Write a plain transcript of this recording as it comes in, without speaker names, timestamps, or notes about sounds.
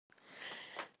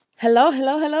Hello,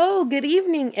 hello, hello. Good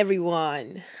evening,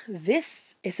 everyone.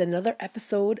 This is another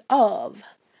episode of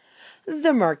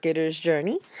The Marketer's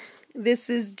Journey. This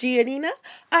is Gianina.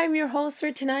 I'm your host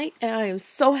for tonight, and I am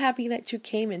so happy that you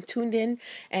came and tuned in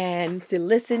and to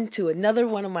listen to another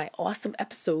one of my awesome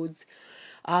episodes.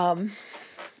 And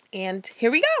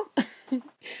here we go.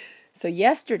 So,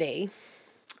 yesterday,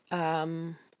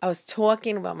 I was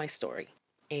talking about my story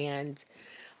and,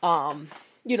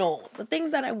 the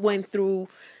things that I went through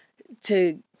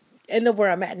to end up where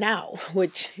I'm at now,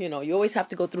 which, you always have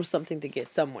to go through something to get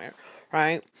somewhere,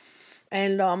 right?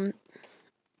 And I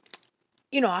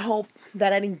hope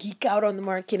that I didn't geek out on the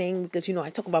marketing because I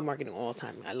talk about marketing all the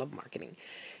time. I love marketing.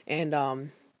 And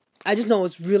I just know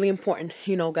it's really important,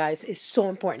 guys, it's so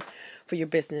important for your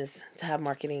business to have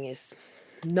marketing. Is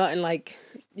nothing like,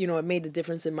 it made the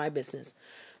difference in my business,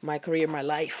 my career, my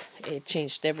life. It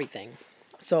changed everything.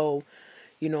 So,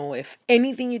 if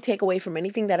anything you take away from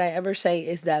anything that I ever say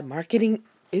is that marketing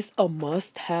is a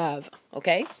must have,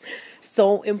 okay?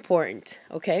 So important,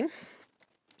 okay?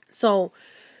 So,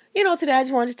 today I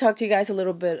just wanted to talk to you guys a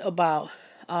little bit about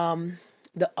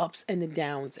the ups and the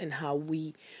downs and how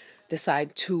we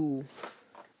decide to,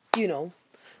 you know,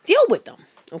 deal with them,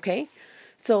 okay?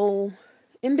 So,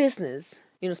 in business,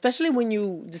 especially when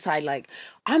you decide, like,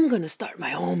 I'm going to start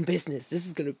my own business. This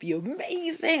is going to be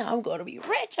amazing. I'm going to be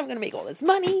rich. I'm going to make all this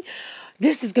money.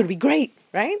 This is going to be great,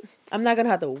 right? I'm not going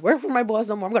to have to work for my boss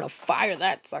no more. I'm going to fire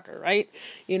that sucker, right?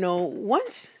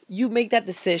 Once you make that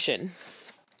decision,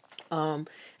 and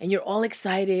you're all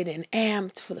excited and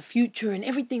amped for the future and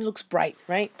everything looks bright,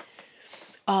 right?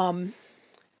 The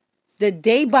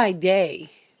day by day,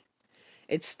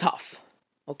 it's tough.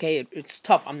 Okay, it's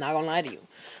tough. I'm not gonna lie to you.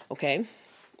 Okay,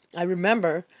 I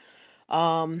remember,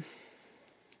 I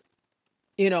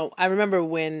remember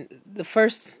when the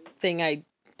first thing I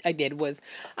did was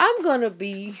I'm gonna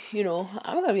be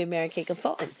a Mary Kay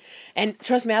consultant, and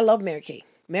trust me, I love Mary Kay.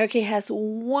 Mary Kay has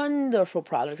wonderful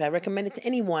products. I recommend it to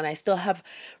anyone. I still have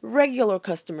regular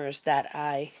customers that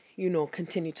I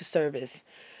continue to service.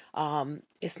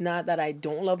 It's not that I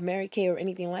don't love Mary Kay or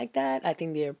anything like that. I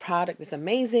think their product is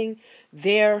amazing.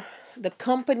 The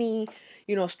company,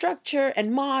 structure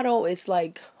and motto is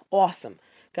like awesome.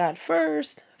 God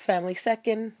first, family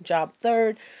second, job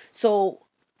third. So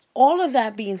all of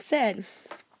that being said,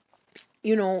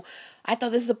 you know, I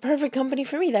thought this is a perfect company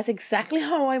for me. That's exactly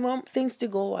how I want things to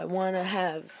go. I want to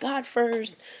have God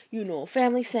first,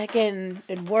 family second,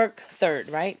 and work third,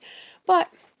 right? But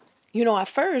at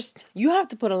first, you have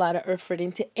to put a lot of effort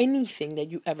into anything that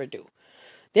you ever do.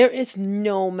 There is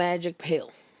no magic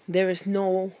pill. There is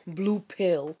no blue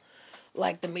pill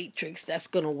like the Matrix that's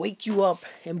going to wake you up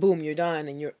and boom, you're done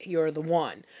and you're the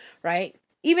one, right?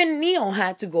 Even Neo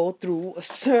had to go through a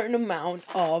certain amount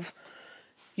of,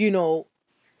 you know,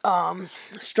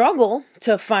 struggle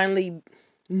to finally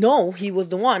know he was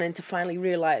the one and to finally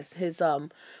realize his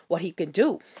what he could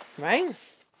do, right?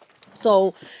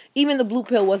 So even the blue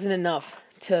pill wasn't enough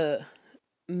to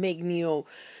make Neo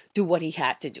do what he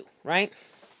had to do, right?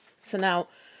 So now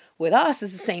with us,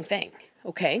 it's the same thing,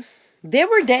 okay? There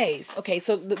were days, okay,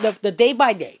 so the day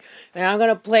by day, and I'm going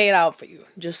to play it out for you.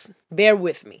 Just bear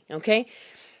with me, okay?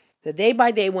 The day by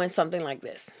day went something like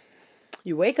this.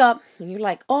 You wake up and you're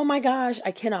like, oh my gosh,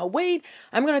 I cannot wait.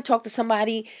 I'm going to talk to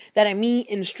somebody that I meet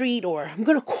in the street, or I'm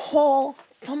going to call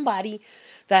somebody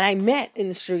that I met in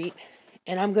the street,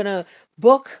 and I'm going to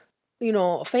book,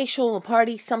 a facial, a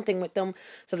party, something with them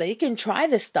so that they can try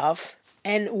this stuff.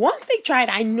 And once they try it,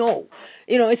 I know,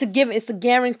 it's a given, it's a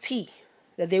guarantee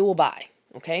that they will buy.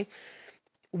 Okay.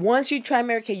 Once you try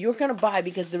Mary Kay, you're going to buy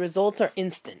because the results are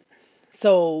instant.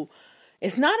 So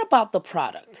it's not about the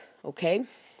product. Okay.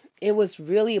 It was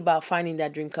really about finding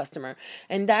that dream customer.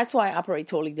 And that's why I operate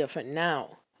totally different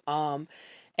now.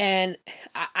 And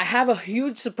I have a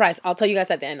huge surprise. I'll tell you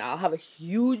guys at the end. I'll have a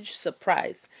huge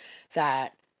surprise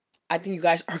that I think you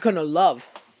guys are going to love.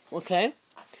 Okay.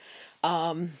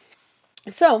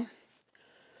 So,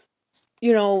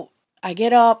 I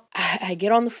get up, I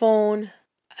get on the phone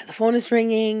is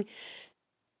ringing,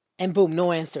 and boom,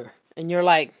 no answer. And you're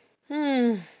like,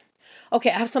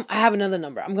 okay, I have another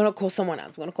number. I'm going to call someone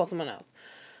else.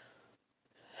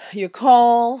 You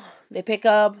call, they pick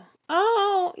up.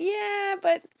 Oh, yeah,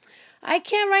 but I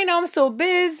can't right now. I'm so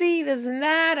busy. This and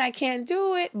that. I can't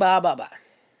do it. Blah, blah, blah.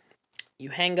 You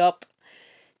hang up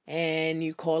and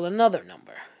you call another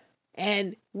number.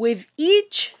 And with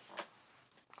each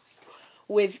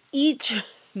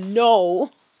no,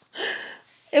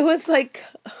 it was like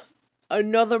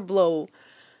another blow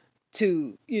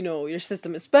to, your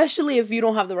system, especially if you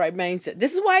don't have the right mindset.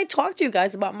 This is why I talk to you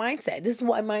guys about mindset. This is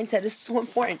why mindset is so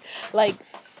important. Like,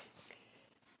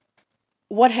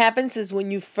 what happens is when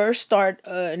you first start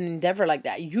an endeavor like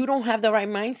that, you don't have the right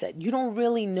mindset. You don't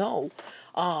really know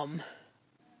um,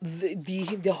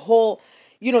 the whole.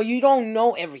 You don't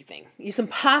know everything. It's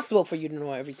impossible for you to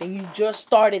know everything. You just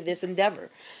started this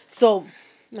endeavor, so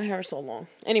my hair is so long.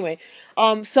 Anyway,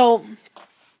 so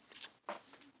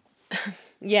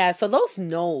yeah, so those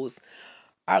no's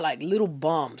are like little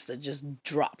bombs that just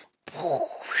drop,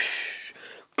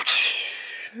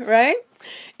 right?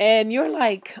 And you're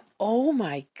like, oh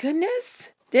my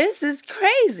goodness, this is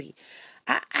crazy.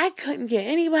 I couldn't get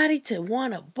anybody to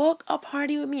want to book a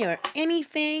party with me or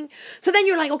anything. So then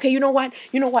you're like, okay, you know what?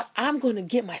 I'm going to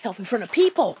get myself in front of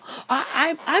people.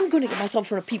 I'm going to get myself in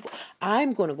front of people.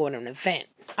 I'm going to go to an event.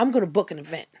 I'm going to book an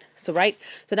event. So, right?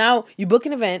 So now you book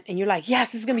an event and you're like,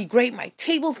 yes, this is going to be great. My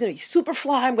table's going to be super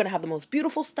fly. I'm going to have the most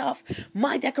beautiful stuff.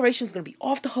 My decoration's going to be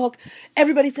off the hook.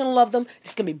 Everybody's going to love them.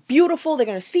 It's going to be beautiful. They're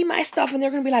going to see my stuff and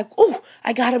they're going to be like, oh,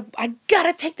 I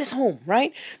gotta take this home,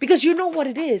 right? Because you know what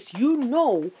it is. You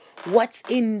know what's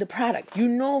in the product. You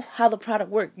know how the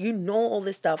product works. You know all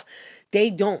this stuff. They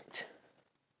don't.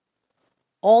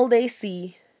 All they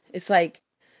see is like,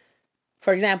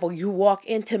 for example, you walk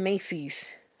into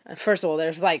Macy's. First of all,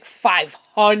 there's like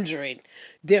 500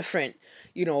 different,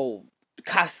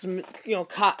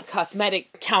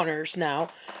 cosmetic counters now.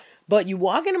 But you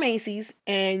walk into Macy's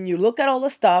and you look at all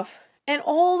the stuff and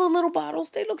all the little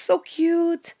bottles, they look so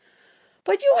cute.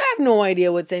 But you have no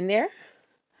idea what's in there.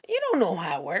 You don't know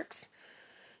how it works.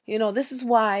 This is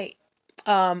why,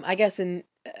 I guess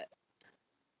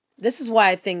this is why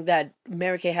I think that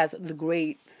Mary Kay has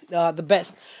the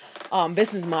best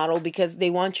business model, because they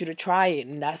want you to try it,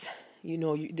 and that's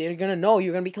they're gonna know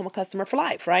you're gonna become a customer for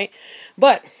life, right?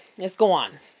 But let's go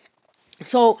on.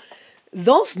 So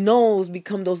those no's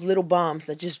become those little bombs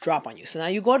that just drop on you. So now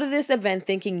you go to this event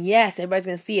thinking, yes, everybody's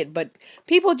gonna see it, but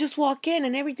people just walk in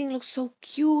and everything looks so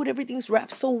cute, everything's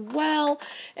wrapped so well,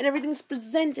 and everything's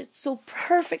presented so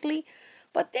perfectly.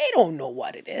 But they don't know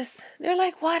what it is. They're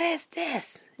like, what is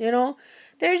this? They're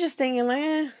just thinking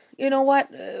like, you know what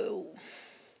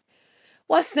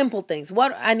simple things?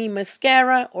 What, I need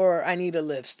mascara or I need a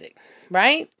lipstick,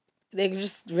 right? They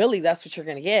just really, that's what you're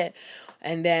going to get.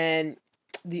 And then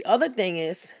the other thing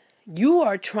is you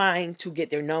are trying to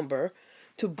get their number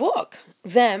to book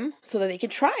them so that they can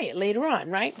try it later on,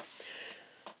 right?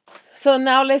 So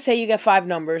now let's say you get 5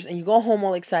 numbers and you go home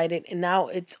all excited and now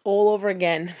it's all over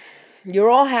again.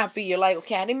 You're all happy. You're like,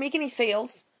 okay, I didn't make any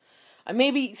sales.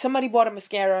 Maybe somebody bought a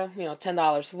mascara, $10,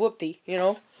 whoopty,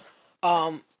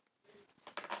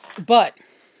 but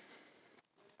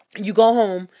you go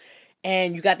home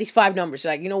and you got these 5 numbers.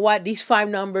 You're like, you know what? These 5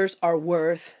 numbers are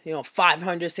worth, $500,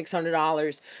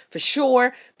 $600 for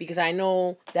sure, because I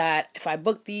know that if I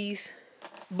book these,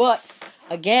 but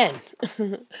again,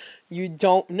 you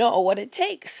don't know what it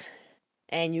takes.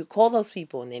 And you call those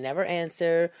people and they never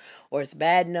answer, or it's a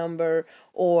bad number,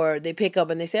 or they pick up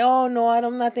and they say, oh no,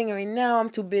 I'm not thinking right now, I'm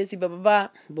too busy, blah, blah, blah,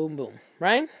 boom, boom,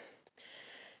 right?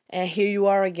 And here you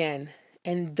are again.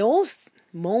 And those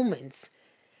moments,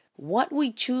 what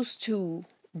we choose to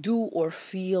do or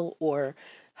feel or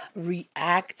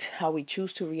react, how we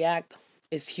choose to react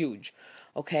is huge,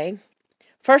 okay?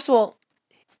 First of all,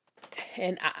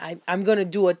 and I'm going to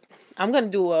do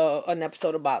an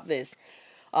episode about this,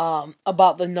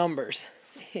 about the numbers.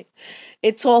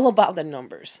 It's all about the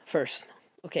numbers first.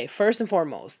 Okay, first and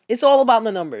foremost, it's all about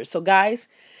the numbers. So guys,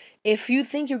 if you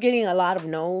think you're getting a lot of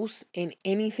no's in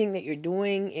anything that you're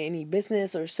doing, any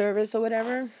business or service or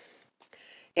whatever,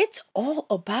 it's all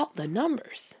about the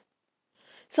numbers.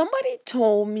 Somebody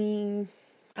told me,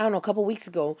 I don't know, a couple weeks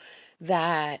ago,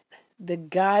 that the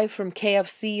guy from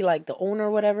KFC, like the owner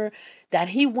or whatever, that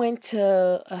he went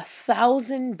to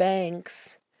 1,000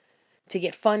 banks to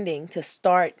get funding to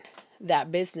start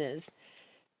that business,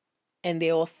 and they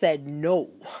all said no.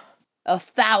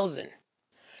 1,000.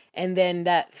 And then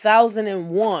that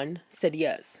 1,001 said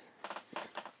yes.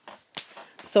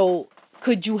 So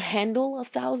could you handle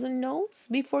 1,000 no's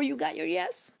before you got your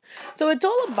yes? So it's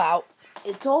all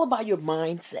about your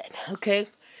mindset, okay?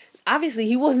 Obviously,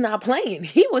 he was not playing.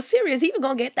 He was serious. He was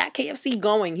going to get that KFC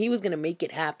going. He was going to make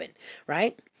it happen,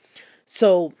 right?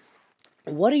 So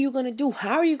what are you going to do?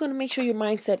 How are you going to make sure your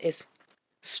mindset is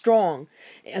strong,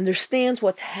 understands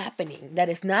what's happening, that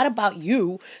it's not about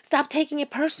you? Stop taking it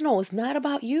personal. It's not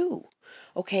about you,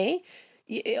 okay?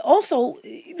 Also,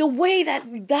 the way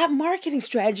that marketing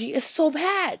strategy is so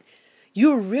bad.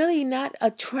 you're really not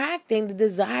attracting the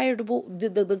desirable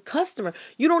the customer.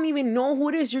 You don't even know who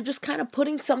it is. You're just kind of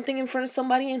putting something in front of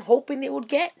somebody and hoping they would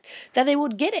get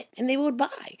it and they would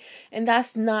buy. And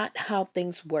that's not how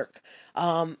things work.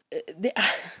 They,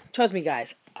 trust me,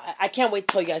 guys. I can't wait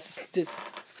to tell you guys this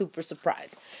super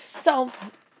surprise. So,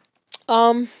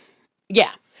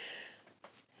 yeah.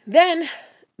 Then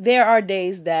there are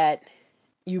days that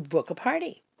you book a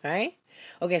party, right?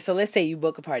 Okay, so let's say you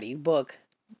book a party. You book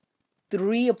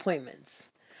 3 appointments.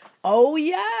 Oh,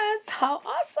 yes. How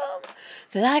awesome.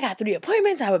 So now I got 3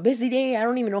 appointments. I have a busy day. I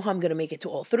don't even know how I'm going to make it to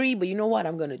all three, but you know what?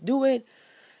 I'm going to do it.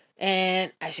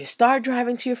 And as you start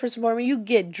driving to your first appointment, you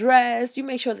get dressed, you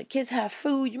make sure the kids have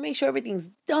food, you make sure everything's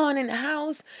done in the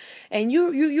house, and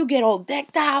you get all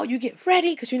decked out, you get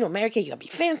ready, because Mary Kay, you gotta be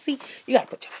fancy, you gotta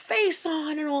put your face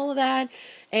on and all of that.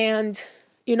 And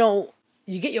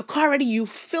you get your car ready, you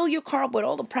fill your car up with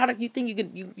all the product you think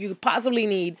you could possibly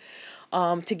need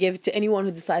to give to anyone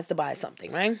who decides to buy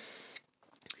something, right?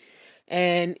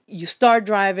 And you start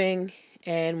driving,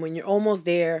 and when you're almost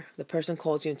there, the person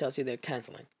calls you and tells you they're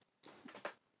canceling.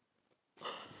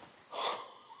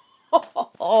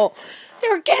 Oh, they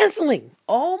were canceling.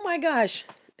 Oh my gosh.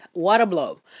 What a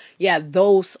blow. Yeah,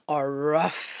 those are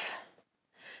rough.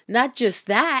 Not just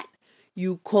that,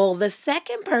 you call the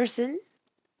second person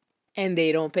and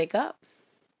they don't pick up.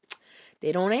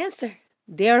 They don't answer.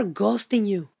 They're ghosting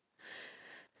you.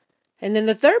 And then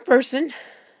the third person,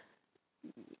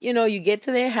 you get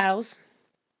to their house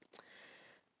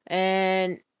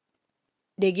and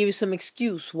they give you some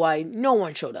excuse why no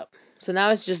one showed up. So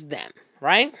now it's just them,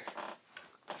 right?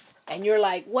 And you're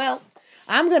like, well,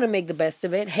 I'm going to make the best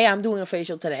of it. Hey, I'm doing a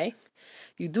facial today.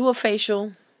 You do a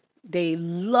facial. They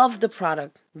love the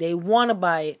product. They want to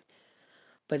buy it,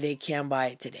 but they can't buy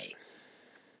it today.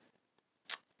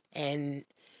 And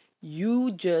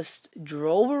you just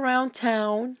drove around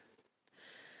town,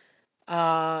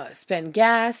 spend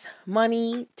gas,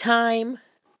 money, time,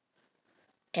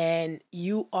 and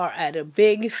you are at a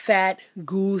big fat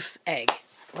goose egg,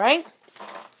 right?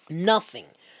 Nothing.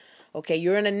 Okay,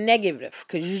 you're in a negative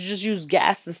because you just use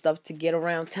gas and stuff to get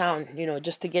around town,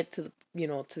 just to get to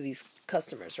to these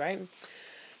customers, right?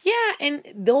 Yeah, and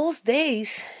those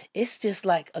days, it's just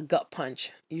like a gut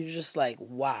punch. You're just like,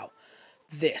 wow,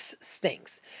 this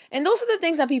stinks. And those are the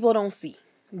things that people don't see.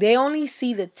 They only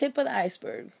see the tip of the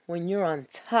iceberg when you're on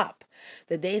top.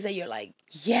 The days that you're like,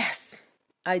 yes,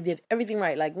 I did everything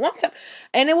right. Like one time.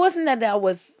 And it wasn't that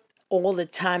was all the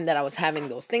time that I was having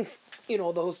those things,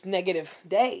 those negative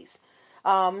days.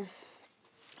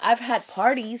 I've had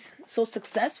parties so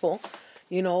successful,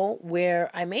 where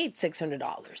I made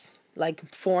 $600,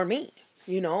 like for me,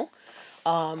 you know.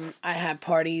 I had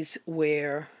parties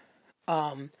where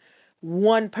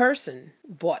one person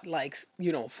bought like,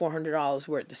 $400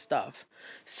 worth of stuff.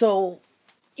 So,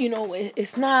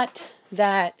 it's not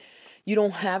that you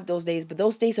don't have those days, but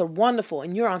those days are wonderful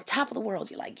and you're on top of the world.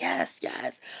 You're like, yes,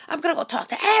 yes, I'm going to go talk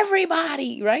to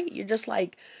everybody, right? You're just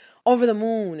like over the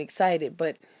moon excited,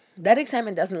 but that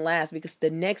excitement doesn't last because the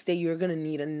next day you're going to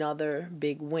need another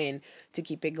big win to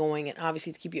keep it going and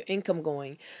obviously to keep your income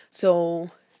going. So,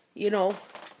 you know,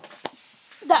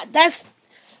 that's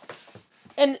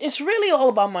and it's really all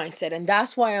about mindset, and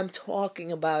that's why I'm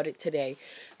talking about it today,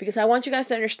 because I want you guys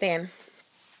to understand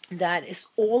that it's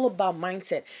all about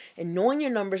mindset and knowing your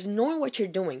numbers, knowing what you're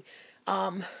doing.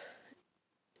 um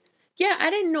yeah, I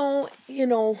didn't know,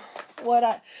 what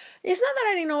I it's not that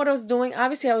I didn't know what I was doing.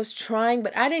 Obviously I was trying,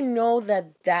 but I didn't know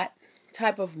that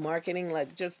type of marketing,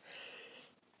 like just,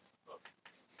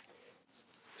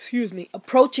 excuse me,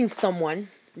 approaching somebody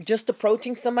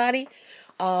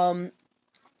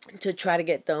to try to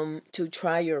get them to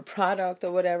try your product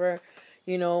or whatever,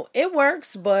 it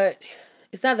works, but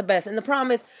it's not the best. And the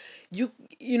problem is, you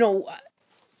you know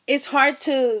it's hard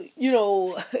to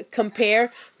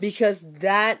compare, because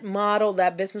that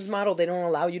business model, they don't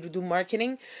allow you to do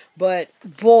marketing. But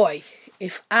boy,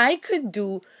 if I could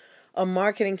do a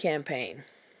marketing campaign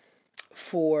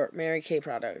for Mary Kay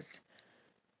products,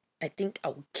 I think I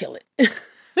would kill it.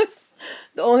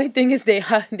 The only thing is they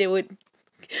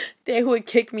would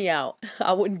kick me out.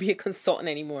 I wouldn't be a consultant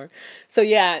anymore. So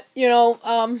yeah,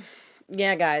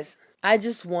 yeah, guys, I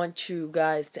just want you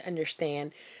guys to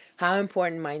understand how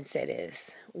important mindset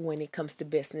is when it comes to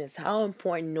business, how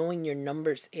important knowing your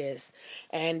numbers is.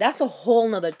 And that's a whole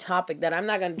nother topic that I'm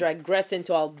not going to digress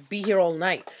into. I'll be here all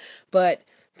night. But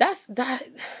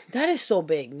that is so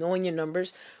big, knowing your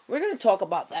numbers. We're going to talk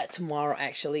about that tomorrow,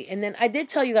 actually. And then I did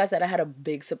tell you guys that I had a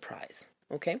big surprise.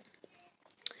 Okay.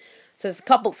 So there's a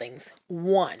couple things.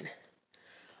 One,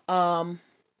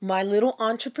 my little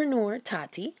entrepreneur,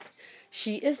 Tati,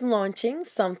 She is launching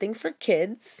something for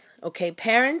kids. Okay,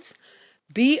 parents,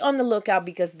 be on the lookout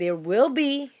because there will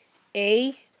be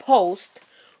a post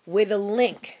with a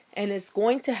link, and it's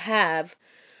going to have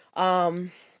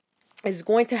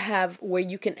where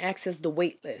you can access the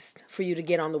wait list for you to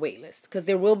get on the wait list, because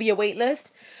there will be a wait list.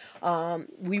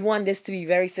 We want this to be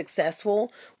very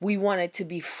successful. We want it to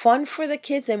be fun for the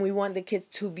kids, and we want the kids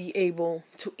to be able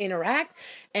to interact.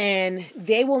 And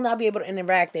they will not be able to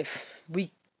interact if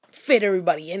we fit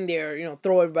everybody in there,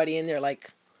 throw everybody in there like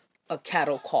a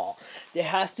cattle call. There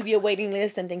has to be a waiting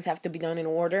list, and things have to be done in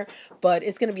order. But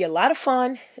it's going to be a lot of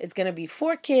fun. It's going to be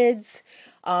for kids.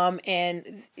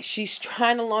 And she's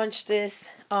trying to launch this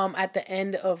at the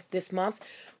end of this month,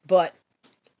 but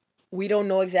we don't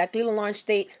know exactly the launch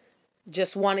date.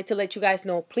 Just wanted to let you guys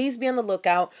know. Please be on the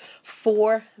lookout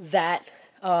for that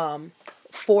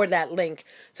link,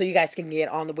 so you guys can get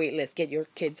on the wait list, get your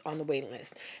kids on the waiting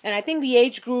list. And I think the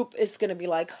age group is going to be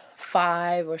like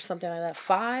 5 or something like that.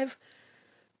 5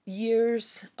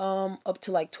 years up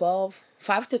to like 12.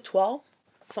 5 to 12,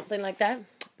 something like that.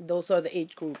 Those are the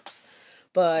age groups.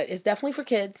 But it's definitely for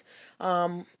kids.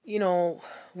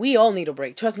 We all need a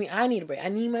break. Trust me, I need a break. I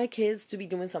need my kids to be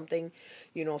doing something,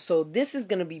 so this is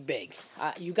going to be big.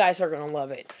 You guys are going to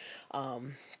love it.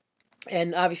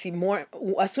 And obviously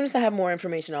as soon as I have more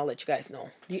information, I'll let you guys know.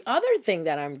 The other thing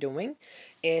that I'm doing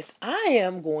is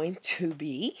I'm going to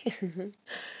be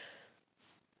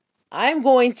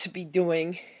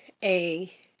doing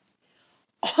a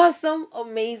awesome,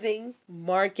 amazing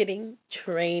marketing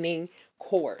training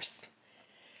course.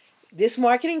 This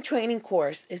marketing training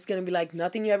course is going to be like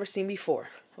nothing you ever seen before,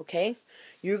 okay?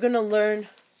 You're going to learn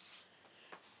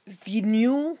the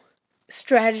new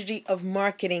strategy of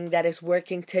marketing that is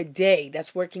working today,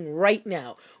 that's working right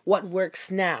now, what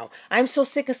works now. I'm so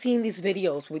sick of seeing these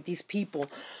videos with these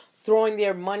people throwing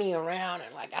their money around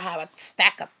and like, I have a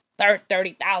stack of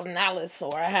 $30,000,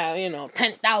 or I have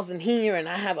 10,000 here and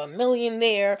I have $1 million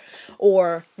there,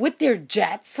 or with their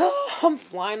jets. Oh, I'm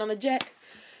flying on a jet.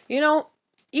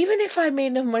 Even if I made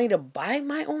enough money to buy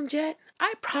my own jet,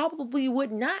 I probably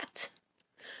would not.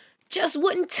 Just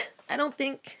wouldn't. I don't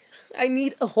think I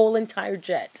need a whole entire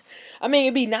jet. I mean,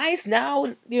 it'd be nice now,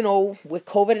 with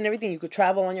COVID and everything, you could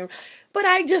travel on your. But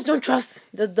I just don't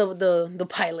trust the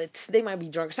pilots. They might be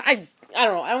drunk. So I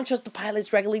don't know. I don't trust the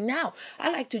pilots regularly now.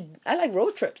 I like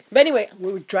road trips. But anyway,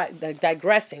 we were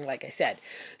digressing, like I said.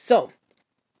 So,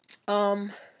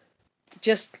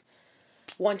 just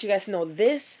want you guys to know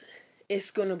this is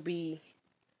gonna be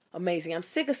amazing. I'm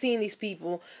sick of seeing these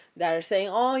people that are saying,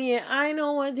 "Oh yeah, I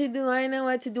know what to do. I know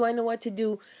what to do. I know what to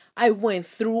do." I went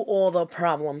through all the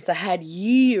problems. I had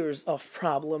years of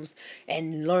problems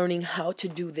and learning how to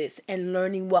do this and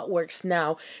learning what works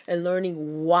now and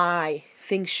learning why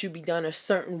things should be done a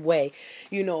certain way,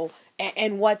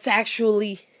 and what's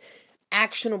actually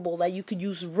actionable that you could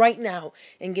use right now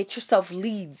and get yourself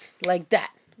leads like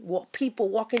that. People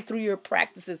walking through your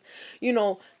practices,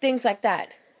 things like that.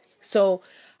 So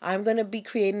I'm going to be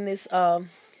creating this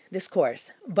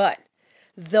course. But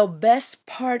the best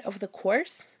part of the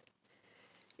course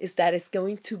is that it's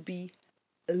going to be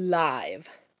live.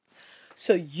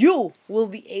 So you will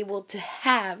be able to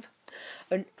have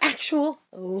an actual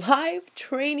live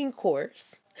training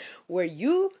course where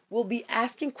you will be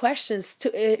asking questions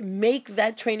to make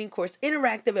that training course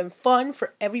interactive and fun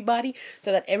for everybody,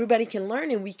 so that everybody can learn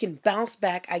and we can bounce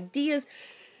back ideas.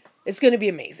 It's going to be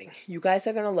amazing. You guys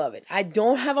are going to love it. I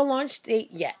don't have a launch date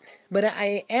yet, but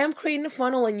I am creating a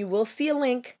funnel, and you will see a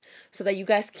link so that you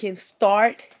guys can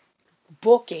start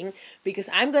booking, because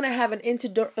I'm going to have an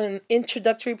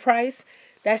introductory price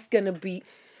that's going to be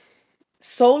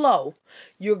so low.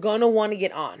 You're going to want to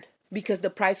get on, because the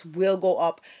price will go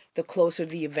up the closer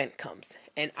the event comes.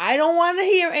 And I don't want to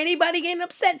hear anybody getting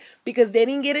upset because they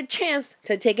didn't get a chance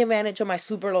to take advantage of my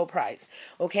super low price,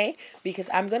 okay? Because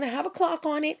I'm going to have a clock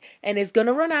on it, and it's going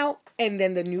to run out, and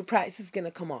then the new price is going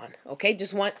to come on, okay?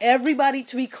 Just want everybody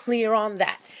to be clear on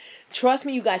that. Trust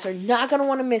me, you guys are not going to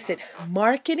want to miss it.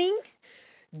 Marketing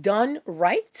done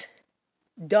right,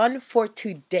 done for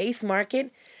today's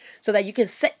market, so that you can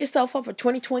set yourself up for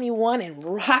 2021 and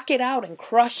rock it out and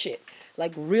crush it,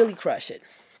 like really crush it.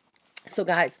 So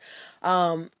guys,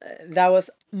 that was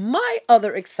my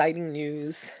other exciting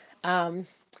news.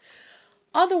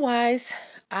 Otherwise,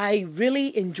 I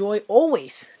really enjoy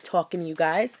always talking to you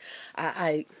guys.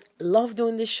 I love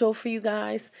doing this show for you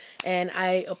guys, and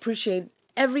I appreciate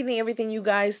everything you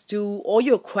guys do, all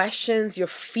your questions, your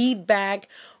feedback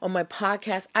on my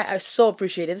podcast. I so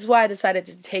appreciate it. This is why I decided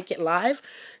to take it live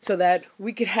so that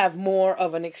we could have more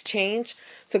of an exchange.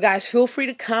 So guys, feel free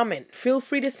to comment. Feel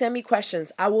free to send me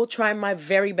questions. I will try my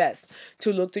very best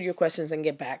to look through your questions and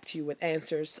get back to you with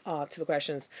answers to the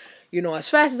questions, as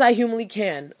fast as I humanly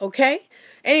can. Okay?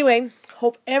 Anyway,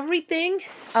 hope everything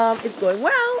is going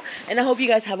well, and I hope you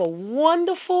guys have a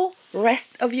wonderful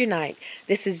rest of your night.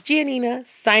 This is Giannina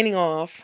signing off.